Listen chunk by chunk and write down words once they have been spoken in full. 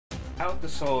How to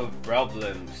solve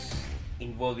problems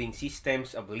involving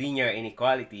systems of linear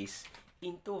inequalities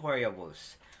in two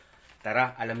variables.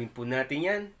 Tara, alamin po natin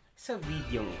yan sa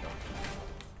video ito.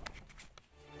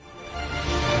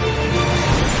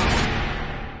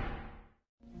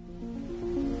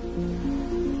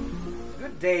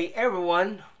 Good day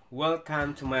everyone!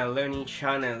 Welcome to my learning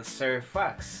channel, Sir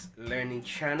Fox Learning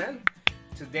Channel.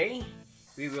 Today,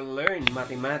 we will learn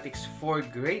Mathematics for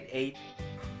Grade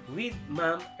 8 with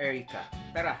Ma'am Erica.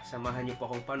 Tara, samahan niyo po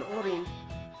akong panoorin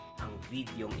ang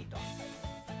video ito.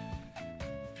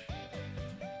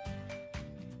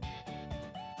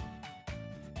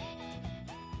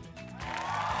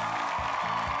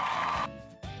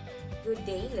 Good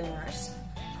day, learners.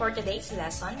 For today's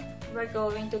lesson, we're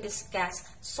going to discuss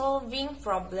solving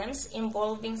problems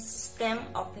involving system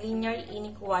of linear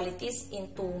inequalities in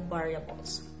two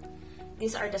variables.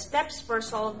 These are the steps for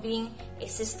solving a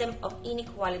system of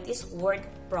inequalities word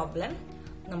problem.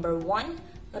 Number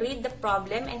 1, read the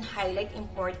problem and highlight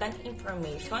important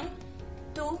information.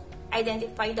 2,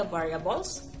 identify the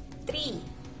variables. 3,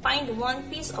 find one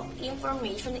piece of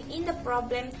information in the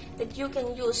problem that you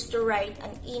can use to write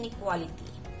an inequality.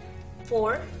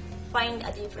 4, find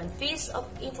a different piece of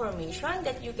information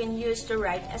that you can use to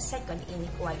write a second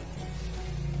inequality.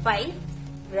 5,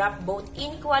 graph both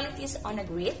inequalities on a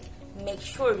grid. Make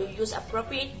sure you use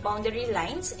appropriate boundary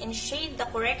lines and shade the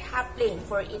correct half plane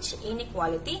for each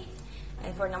inequality.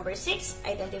 And for number 6,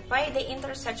 identify the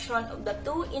intersection of the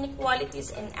two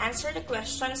inequalities and answer the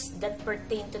questions that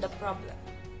pertain to the problem.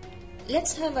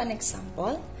 Let's have an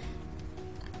example.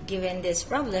 Given this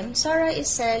problem, Sarah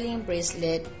is selling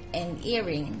bracelet and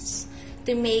earrings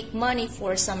to make money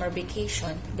for summer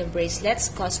vacation. The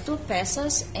bracelets cost 2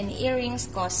 pesos and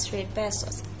earrings cost 3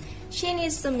 pesos. She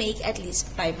needs to make at least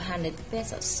 500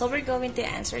 pesos. So we're going to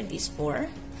answer these 4.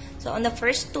 So on the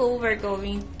first 2, we're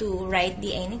going to write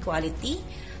the inequality.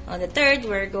 On the third,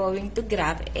 we're going to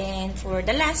graph. And for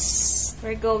the last,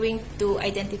 we're going to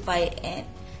identify a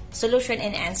solution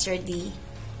and answer the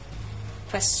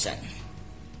question.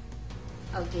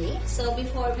 Okay, so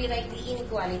before we write the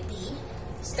inequality,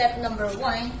 step number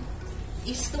 1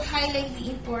 is to highlight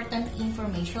the important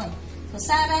information. So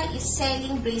Sarah is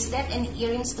selling bracelet and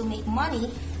earrings to make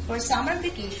money for summer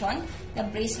vacation. The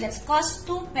bracelets cost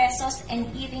 2 pesos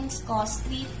and earrings cost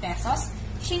 3 pesos.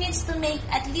 She needs to make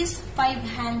at least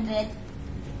 500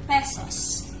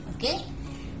 pesos. Okay?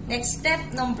 Next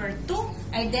step, number 2,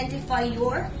 identify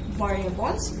your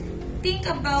variables. Think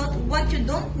about what you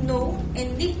don't know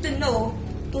and need to know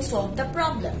to solve the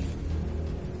problem.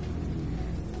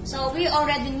 So we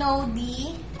already know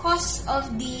the cost of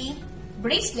the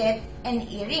bracelet and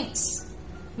earrings.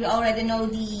 We already know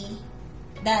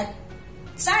that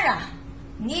Sarah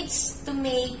needs to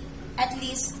make at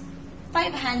least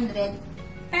 500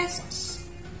 pesos.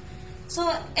 So,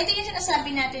 ito yung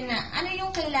sinasabi natin na ano yung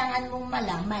kailangan mong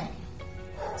malaman.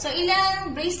 So,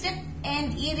 ilang bracelet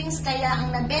and earrings kaya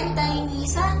ang nabenta ni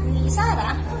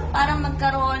Sarah para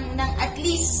magkaroon ng at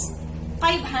least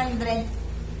 500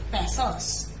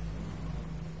 pesos.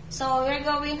 So, we're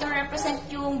going to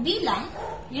represent yung bilang,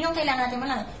 yun yung kailangan natin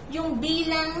malaman, yung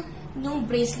bilang nung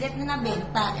bracelet na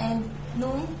nabenta and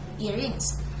nung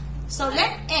earrings. So,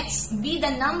 let X be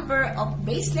the number of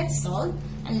bracelets sold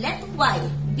and let Y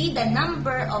be the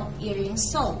number of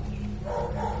earrings sold.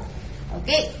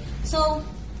 Okay, so,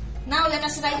 now let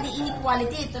us write the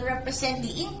inequality to represent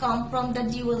the income from the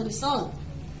dual result.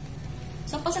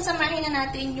 So, pasasamahin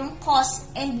na natin yung cost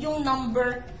and yung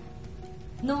number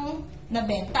nung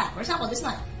nabenta. For example, this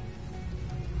one.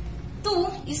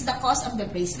 2 is the cost of the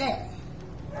bracelet.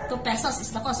 2 pesos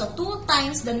is the cost. So, 2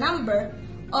 times the number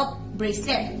of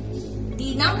bracelet.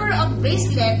 The number of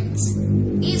bracelets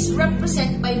is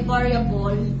represented by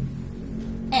variable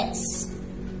X.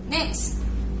 Next,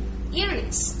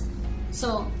 earrings.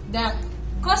 So, the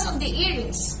cost of the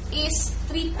earrings is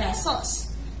 3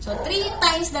 pesos. So, 3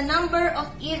 times the number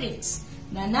of earrings.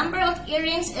 The number of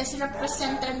earrings is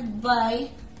represented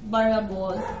by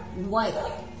variable Y.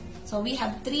 So, we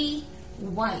have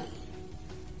 3Y.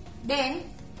 Then,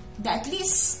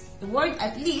 the word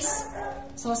at least,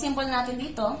 so simple natin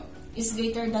dito, is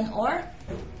greater than or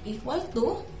equal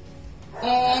to,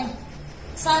 and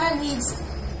Sarah needs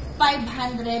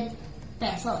 500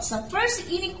 pesos. So,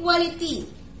 first inequality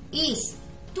is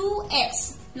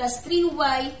 2x plus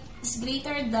 3y is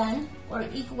greater than or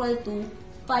equal to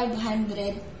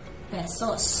 500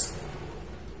 pesos.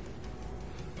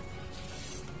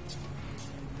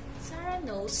 Sarah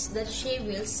knows that she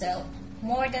will sell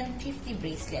more than 50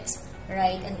 bracelets.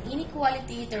 Write an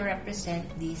inequality to represent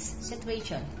this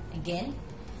situation. Again,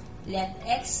 let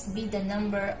X be the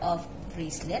number of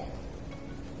bracelet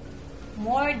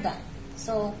more than.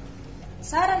 So,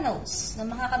 Sarah knows na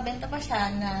makakabenta pa siya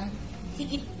ng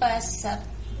higit pa sa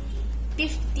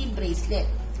 50 bracelet.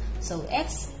 So,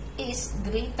 X is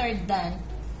greater than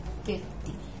 50.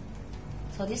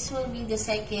 So, this will be the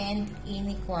second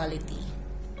inequality.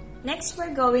 Next,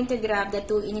 we're going to graph the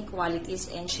two inequalities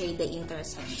and shade the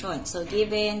intersection. So,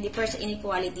 given the first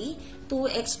inequality,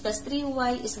 2x plus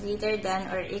 3y is greater than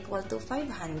or equal to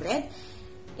 500.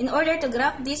 In order to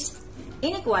graph this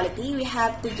inequality, we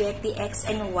have to get the x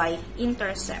and y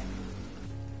intercept.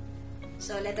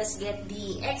 So, let us get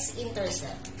the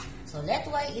x-intercept. So, let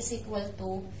y is equal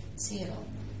to 0.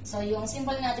 So, yung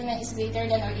symbol natin na is greater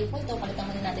than or equal to, palitan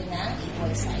muna natin ng equal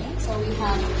sign. So, we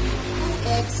have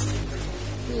 2x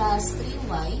plus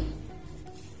 3y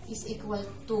is equal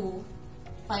to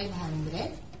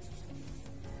 500.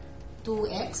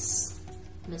 2x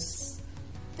plus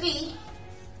 3,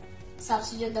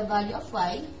 substitute the value of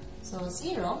y, so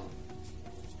 0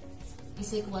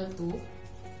 is equal to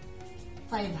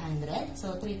 500.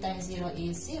 So 3 times 0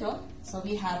 is 0. So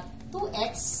we have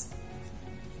 2x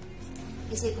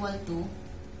is equal to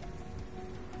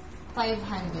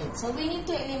 500. So we need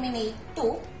to eliminate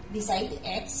 2 beside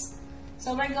x.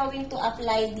 So we're going to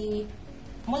apply the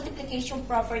multiplication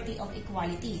property of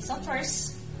equality. So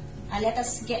first, let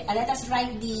us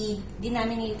write the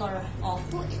denominator of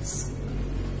 2x.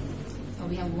 So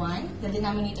we have 1. The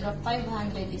denominator of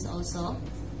 500 is also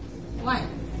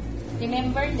 1.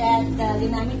 Remember that the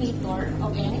denominator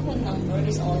of any whole number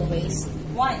is always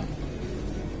 1.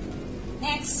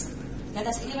 Next, let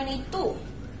us eliminate 2.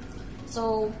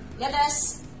 So, let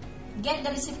us get the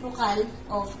reciprocal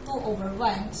of 2 over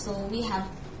 1. So, we have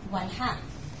 1/2.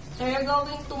 So, you're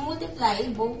going to multiply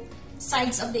both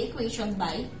sides of the equation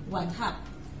by 1/2.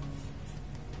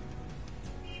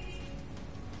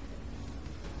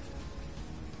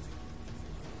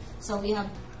 So, we have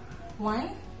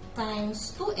 1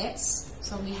 times 2x,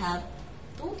 so we have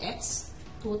 2x,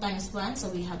 2 times 1, so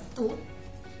we have 2,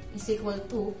 is equal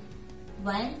to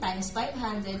 1 times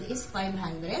 500 is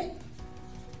 500,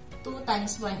 2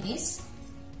 times 1 is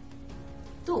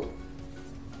 2.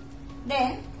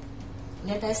 Then,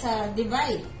 let us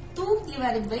divide. 2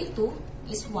 divided by 2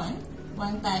 is 1.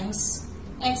 1 times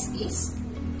x is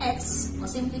x, or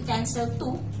simply cancel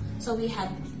 2, so we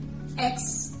have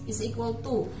x is equal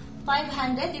to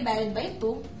 500 divided by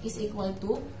 2 is equal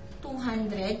to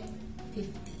 250.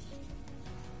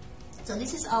 So,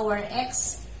 this is our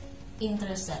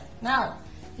x-intercept. Now,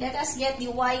 let us get the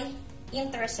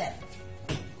y-intercept.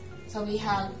 So, we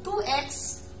have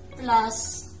 2x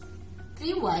plus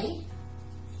 3y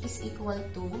is equal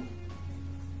to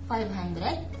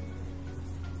 500.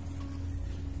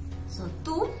 So,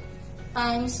 2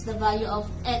 times the value of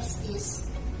x is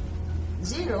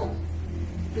 0.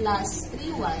 Plus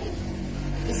 3y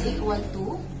is equal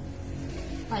to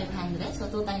 500.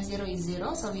 So, 2 times 0 is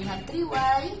 0. So, we have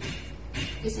 3y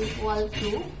is equal to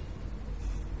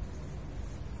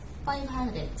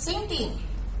 500. Same thing.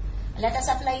 Let us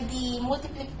apply the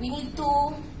multiplication. We need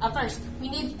to, first,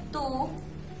 we need to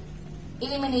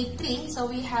eliminate 3. So,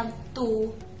 we have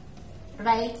to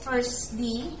write first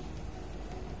the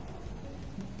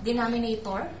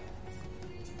denominator.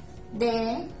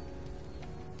 Then,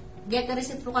 get the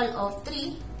reciprocal of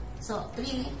 3. So,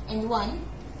 3 and 1.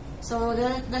 So, the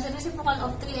reciprocal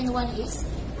of 3 and 1 is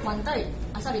 1/3.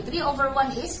 3 over 1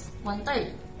 is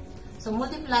 1/3. So,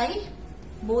 multiply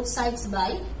both sides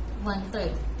by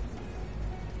 1/3.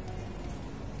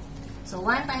 So,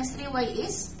 1 times 3y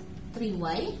is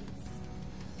 3y.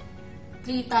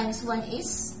 3 times 1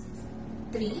 is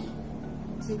 3.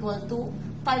 Is equal to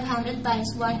 500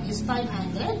 times 1 is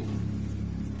 500.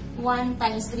 1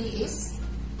 times 3 is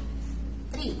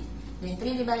 3. Then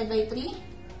 3 divided by 3,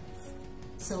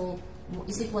 so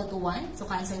is equal to 1. So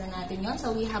cancel na natin yon.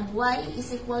 So we have y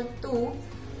is equal to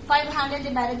 500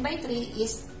 divided by 3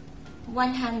 is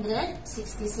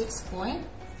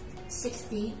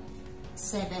 166.67.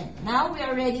 Now we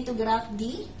are ready to graph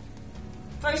the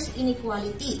first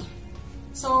inequality.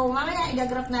 So mamaya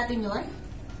i-graph natin yon.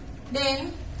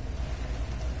 Then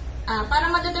para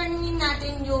ma-determine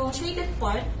natin yung shaded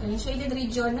part, o yung shaded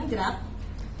region ng graph,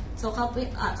 so, copy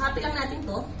lang natin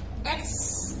to, x,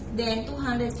 then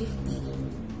 250.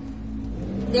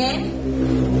 Then,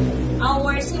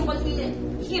 our symbol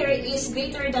here is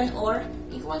greater than or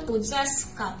equal to,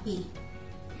 just copy.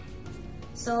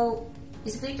 So,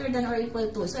 is greater than or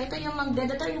equal to. So, ito yung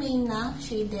magde-determine ng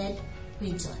shaded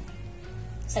region.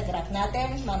 Sa graph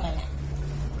natin, mamaya.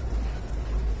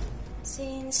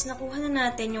 Since nakuha na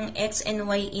natin yung x and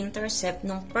y intercept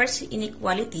ng first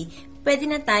inequality, pwede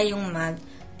na tayong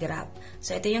mag-graph.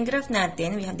 So, ito yung graph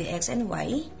natin. We have the x and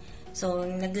y. So,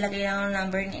 naglagay lang ng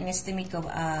number and estimate ko,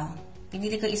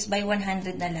 pinili ko is by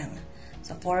 100 na lang.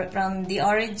 So, from the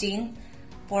origin,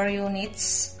 4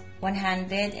 units,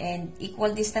 100, and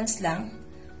equal distance lang.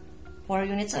 4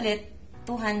 units ulit,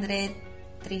 200,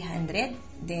 300.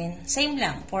 Then, same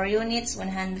lang, 4 units,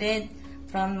 100,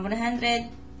 from 100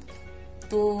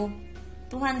 to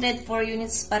 200, 4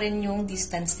 units pa rin yung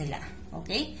distance nila.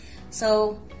 Okay?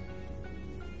 So,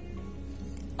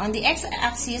 on the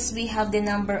x-axis, we have the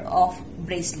number of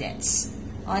bracelets.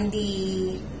 On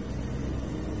the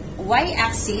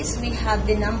y-axis, we have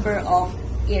the number of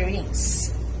earrings.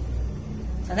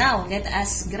 So now, let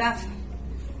us graph.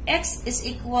 X is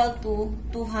equal to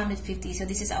 250. So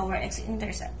this is our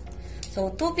x-intercept. So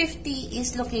 250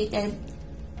 is located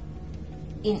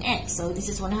in x. So this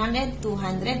is 100,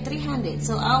 200, 300.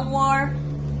 So our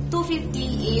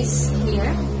 250 is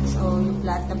here. So you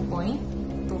plot the point,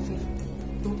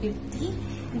 250.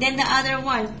 Then the other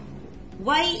one,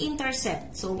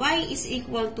 y-intercept. So y is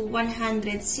equal to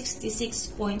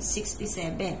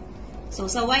 166.67. So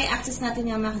sa y-axis natin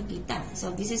yung makikita.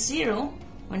 So this is 0,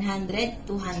 100,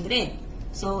 200.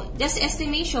 So just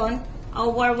estimation,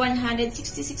 our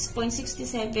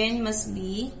 166.67 must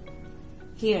be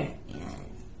here. Ayan.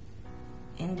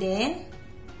 And then,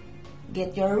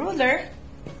 get your ruler,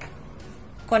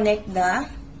 connect the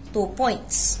 2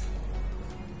 points.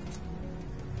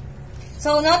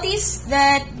 So, notice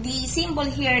that the symbol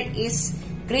here is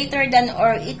greater than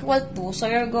or equal to. So,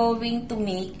 you're going to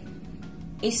make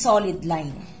a solid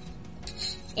line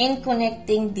in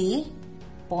connecting the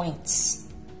points.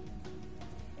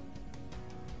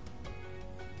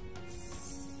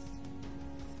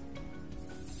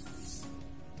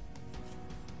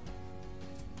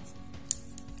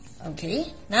 Okay,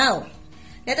 now,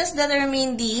 let us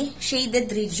determine the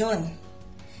shaded region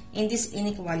in this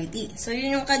inequality. So,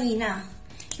 yun yung kanina.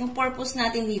 Yung purpose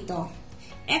natin dito.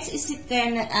 X is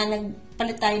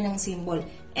nagpalit tayo ng symbol.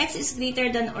 X is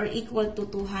greater than or equal to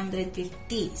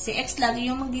 250. Si X lagi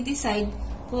yung magdi-decide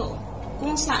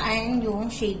kung saan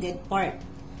yung shaded part.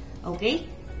 Okay?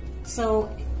 So,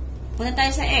 punta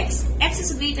tayo sa X. X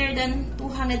is greater than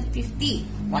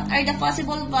 250. What are the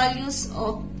possible values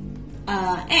of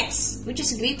X, which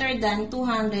is greater than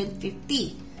 250?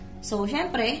 So,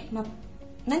 syempre,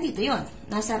 nandito yon,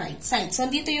 nasa right side.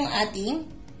 So, dito yung ating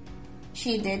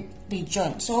shaded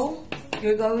region. So,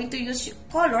 you're going to use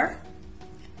color,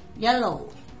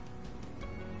 yellow.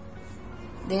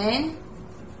 Then,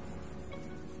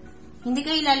 hindi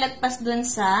kayo lalagpas dun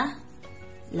sa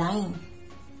line.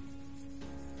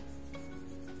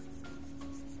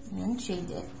 Yan,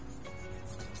 shaded.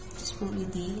 This will be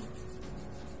the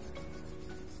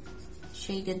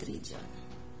shaded region.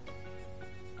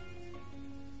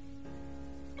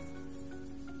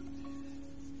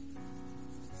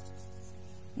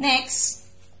 Next,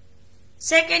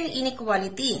 second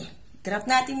inequality. Graph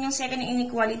natin yung second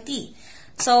inequality.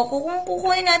 So, kung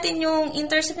kukunin natin yung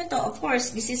intercept nito, of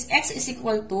course, this is x is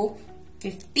equal to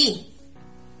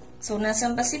 50. So,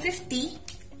 nasan ba si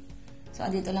 50? So,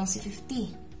 dito lang si 50.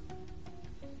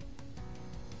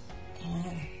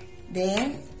 Ayan.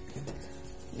 Then,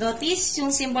 notice yung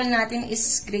symbol natin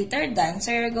is greater than. So,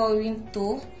 you're going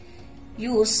to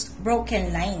use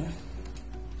broken line.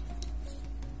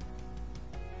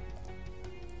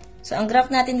 So, ang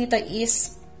graph natin dito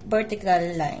is vertical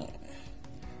line.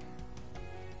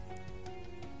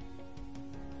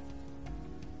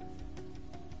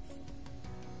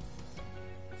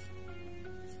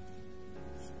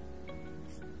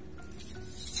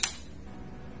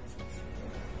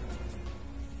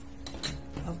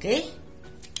 Okay?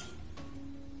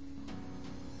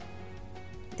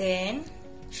 Then,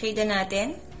 shade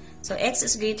natin. So, x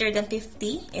is greater than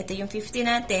 50. Ito yung 50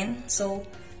 natin. So,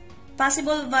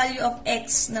 possible value of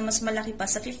x na mas malaki pa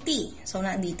sa 50. So,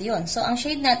 nandito yon. So, ang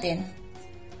shade natin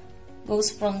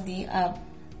goes from the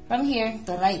from here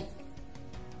to right.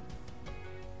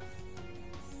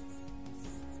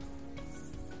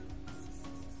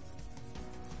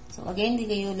 So, again, hindi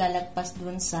kayo lalagpas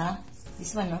dun sa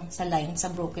this one, no? Sa line, sa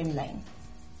broken line.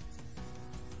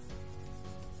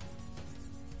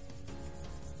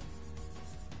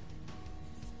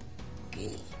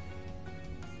 Okay.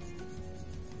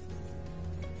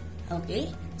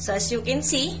 Okay, so as you can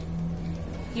see,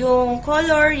 yung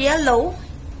color yellow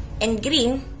and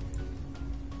green,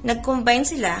 nag-combine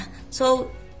sila.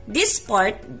 So, this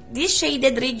part, this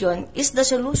shaded region, is the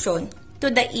solution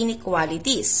to the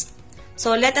inequalities.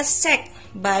 So, let us check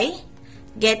by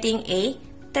getting a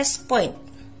test point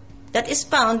that is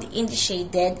found in the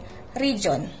shaded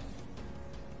region.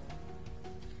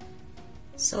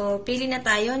 So, pili na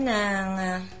tayo ng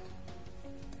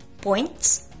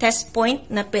points, test point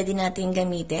na pwede natin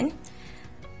gamitin.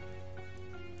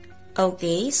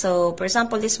 Okay, so for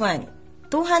example, this one,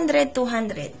 200,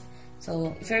 200.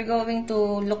 So, if you're going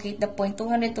to locate the point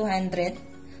 200, 200,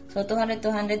 so 200,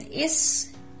 200 is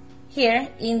here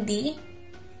in the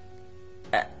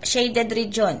shaded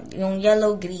region, yung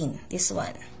yellow-green, this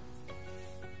one.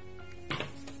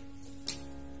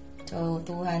 So,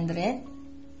 200,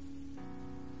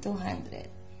 200.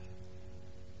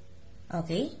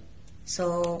 Okay?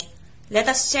 So, let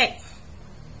us check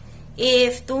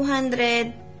if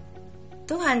 200,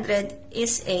 200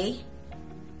 is a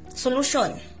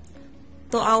solution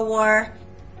to our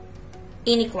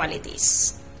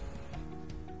inequalities.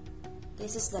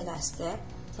 This is the last step.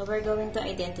 So, we're going to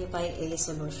identify a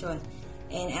solution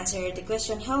and answer the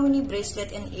question, how many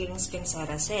bracelet and earrings can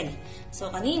Sarah sell? So,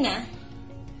 kanina,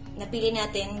 napili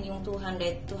natin yung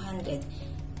 200, 200.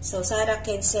 So, Sarah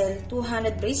can sell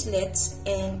 200 bracelets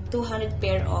and 200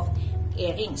 pair of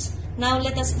earrings. Now,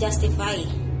 let us justify.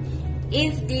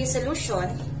 If the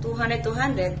solution, 200,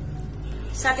 200,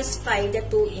 satisfy the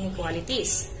two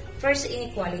inequalities. First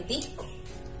inequality,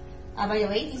 by the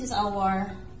way, this is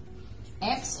our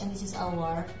X and this is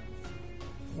our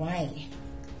Y.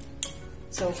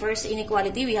 So, first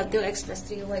inequality, we have 2x plus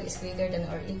 3y is greater than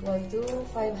or equal to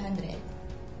 500.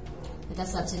 Let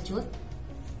us substitute.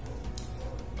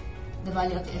 The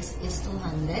value of x is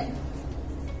 200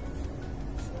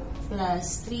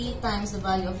 plus 3 times the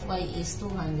value of y is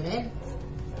 200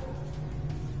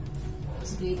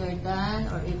 is greater than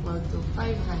or equal to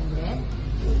 500.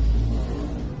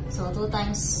 So 2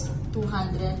 times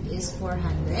 200 is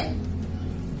 400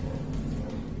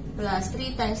 plus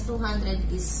 3 times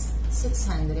 200 is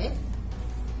 600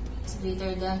 is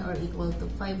greater than or equal to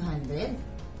 500.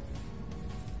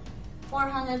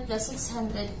 400 plus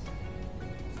 600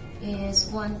 is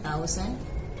 1,000.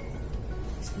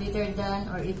 It's greater than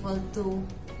or equal to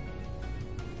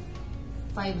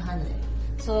 500.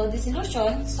 So, the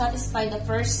solution satisfies the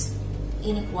first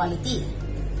inequality.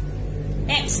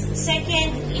 Next,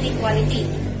 second inequality.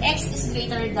 X is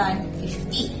greater than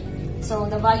 50. So,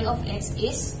 the value of x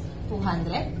is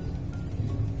 200.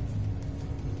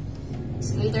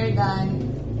 It's greater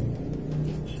than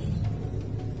 50.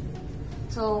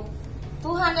 So,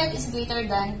 200 is greater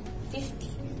than 50.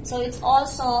 So, it's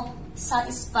also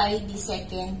satisfy the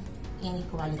second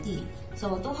inequality.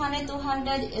 So, 200,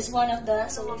 200 is one of the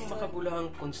solutions. Makabuluhang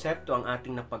konsepto ang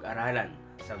ating napag-aralan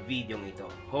sa video ito.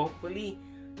 Hopefully,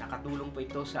 nakatulong po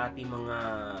ito sa ating mga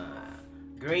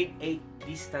grade 8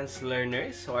 distance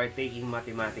learners who are taking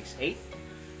Mathematics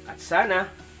 8. At sana,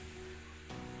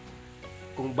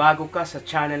 kung bago ka sa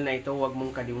channel na ito, huwag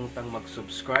mong kalimutang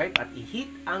mag-subscribe at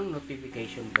i-hit ang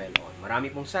notification bell on.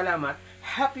 Marami pong salamat.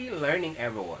 Happy learning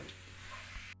everyone!